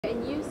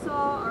And you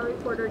saw our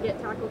reporter get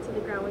tackled to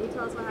the ground. Will you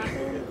tell us what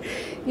happened?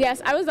 Yes,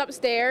 I was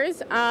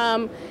upstairs,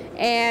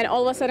 and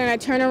all of a sudden I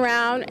turn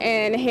around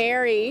and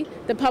Harry,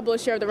 the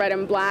publisher of the Red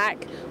and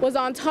Black, was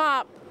on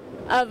top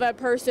of a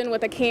person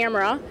with a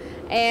camera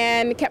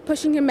and kept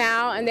pushing him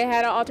out, and they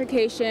had an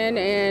altercation,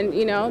 and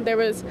there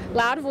was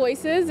loud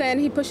voices, and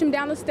he pushed him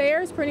down the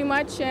stairs pretty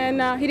much,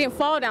 and he didn't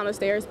fall down the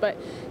stairs, but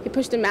he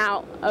pushed him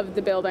out of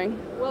the building.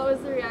 What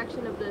was the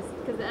reaction of this?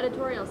 Because the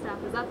editorial staff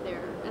was up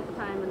there at the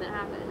time when that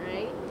happened,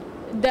 right?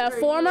 The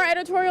former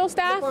editorial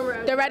staff?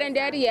 The Red and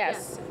Dead?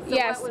 Yes. So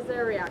yes. What was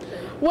their reaction?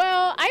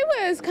 Well, I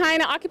was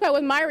kind of occupied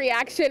with my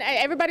reaction.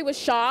 Everybody was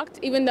shocked,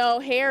 even though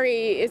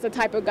Harry is the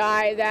type of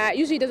guy that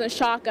usually doesn't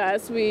shock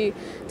us. We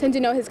tend to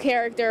know his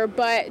character,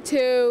 but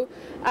to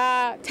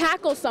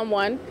tackle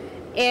someone,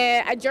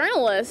 a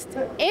journalist,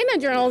 in a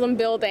journalism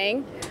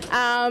building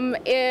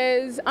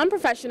is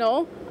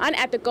unprofessional,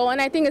 unethical, and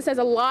I think it says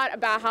a lot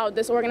about how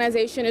this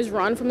organization is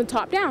run from the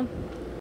top down.